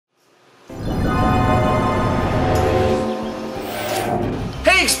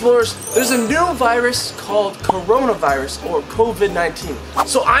Explorers, there's a new virus called coronavirus or COVID-19.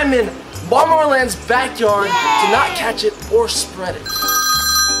 So I'm in MarMar Land's backyard to not catch it or spread it.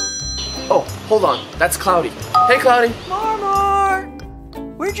 Oh, hold on, that's Cloudy. Hey Cloudy. MarMar!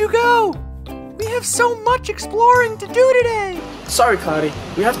 Where'd you go? We have so much exploring to do today. Sorry Cloudy,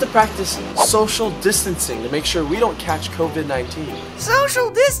 we have to practice social distancing to make sure we don't catch COVID-19. Social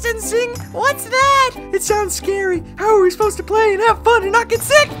distancing? What's that? It sounds scary. How are we supposed to play and have fun and not get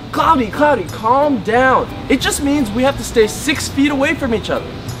sick? Cloudy, calm down. It just means we have to stay 6 feet away from each other.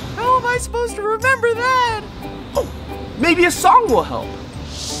 How am I supposed to remember that? Oh, maybe a song will help.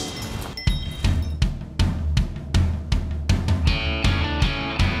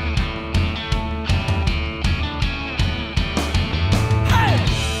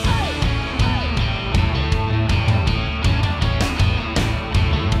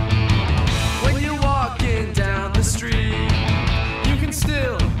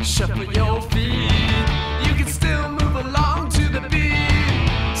 Shuffle your feet. You can still move along to the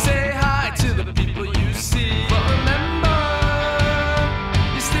beat. Say hi to the people you see. But remember,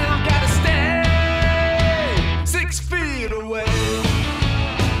 you still gotta stay 6 feet away.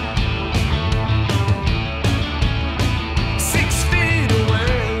 6 feet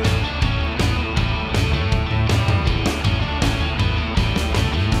away.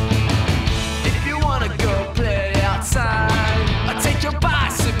 If you wanna go play outside, I'll take your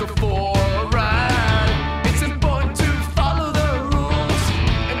bicycle for a ride. It's important to follow the rules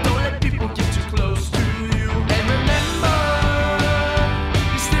and don't let people get too close to you. And remember,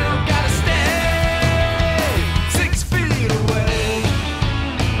 you still gotta stay 6 feet away.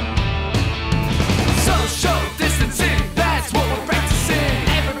 Social distancing, that's what we're practicing.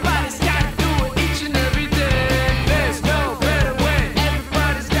 Everybody's gotta do it each and every day. There's no better way.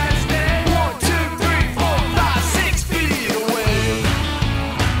 Everybody's gotta stay 1, 2, 3, 4, 5, 6 feet away.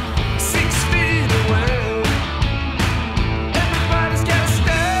 6 feet away. Everybody's gotta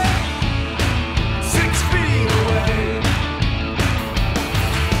stay 6 feet away.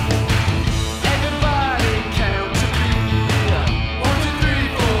 Everybody count to me. 1, 2, 3,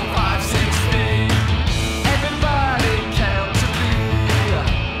 4, 5, 6 feet. Everybody count to me.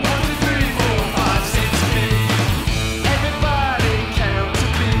 1, 2, 3, 4, 5, 6 feet. Everybody count to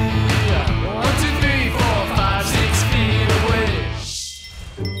me. 1, 2, 3, 4, 5, 6 feet away.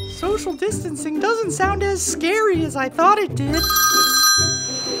 Social distancing doesn't sound as scary as I thought it did.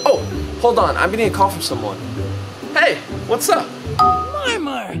 Oh, hold on, I'm getting a call from someone. Hey, what's up?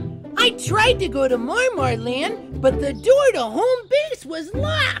 MarMar, I tried to go to MarMar Land, but the door to home base was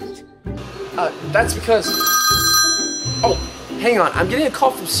locked. That's because... Oh, hang on, I'm getting a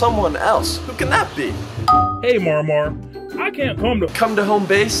call from someone else. Who can that be? Hey, MarMar, I can't Come to home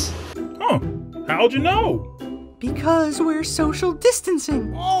base? Huh? How'd you know? Because we're social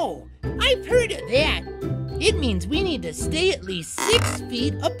distancing. Oh, I've heard of that. It means we need to stay at least 6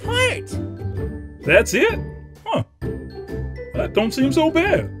 feet apart. That's it? Huh? That don't seem so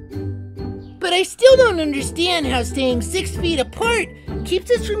bad. But I still don't understand how staying 6 feet apart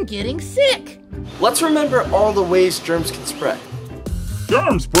keeps us from getting sick. Let's remember all the ways germs can spread.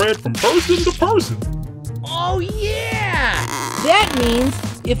 Germs spread from person to person. Oh yeah! That means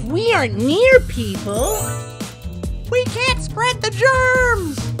if we aren't near people, We can't spread the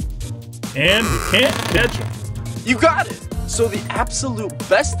germs. And we can't catch them. You got it! So the absolute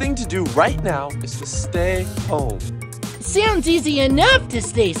best thing to do right now is to stay home. sounds easy enough to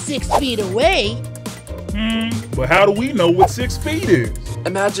stay 6 feet away. But how do we know what 6 feet is?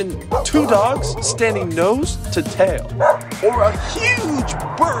 Imagine 2 dogs standing nose to tail. Or a huge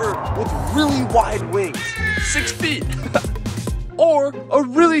bird with really wide wings. 6 feet. Or a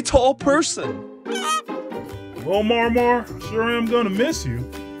really tall person. Well, MarMar, sure am gonna miss you.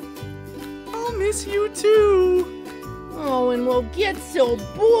 I'll miss you too. Oh, and we'll get so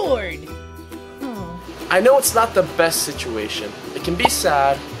bored. Oh. I know it's not the best situation. It can be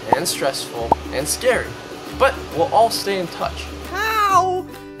sad and stressful and scary. But we'll all stay in touch. How?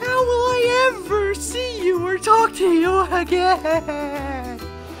 How will I ever see you or talk to you again?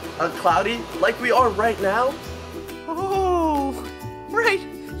 Cloudy, like we are right now? Oh, right.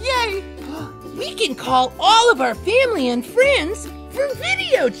 Yay! We can call all of our family and friends for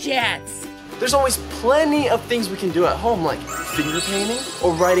video chats. There's always plenty of things we can do at home, like finger painting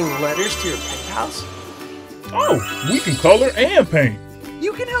or writing letters to your pen pals. Oh, we can color and paint.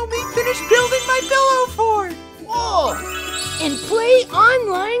 You can help me finish building my pillow fort. Whoa! And play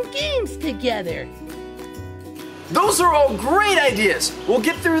online games together. Those are all great ideas. We'll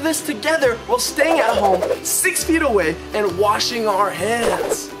get through this together while staying at home 6 feet away and washing our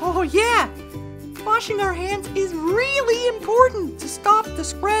hands. Oh, yeah. Washing our hands is really important to stop the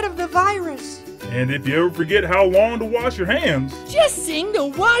spread of the virus. And if you ever forget how long to wash your hands, Just sing the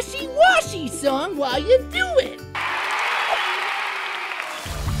washy washy song while you do it.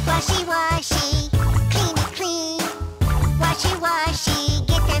 Washy, washy, clean it clean. Washy, washy,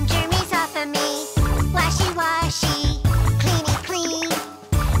 get them germies off of me. Washy, washy, clean it clean.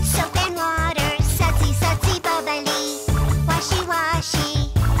 Soap and water, sudsy, sudsy, bubbly. Washy, washy,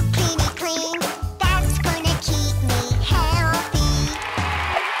 clean it clean. That's gonna keep me healthy.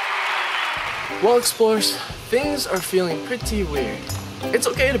 Well, explorers, things are feeling pretty weird. It's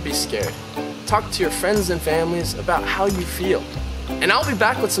okay to be scared. Talk to your friends and families about how you feel. And I'll be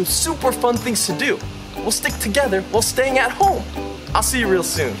back with some super fun things to do. We'll stick together while staying at home. I'll see you real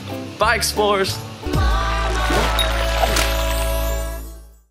soon. Bye, explorers.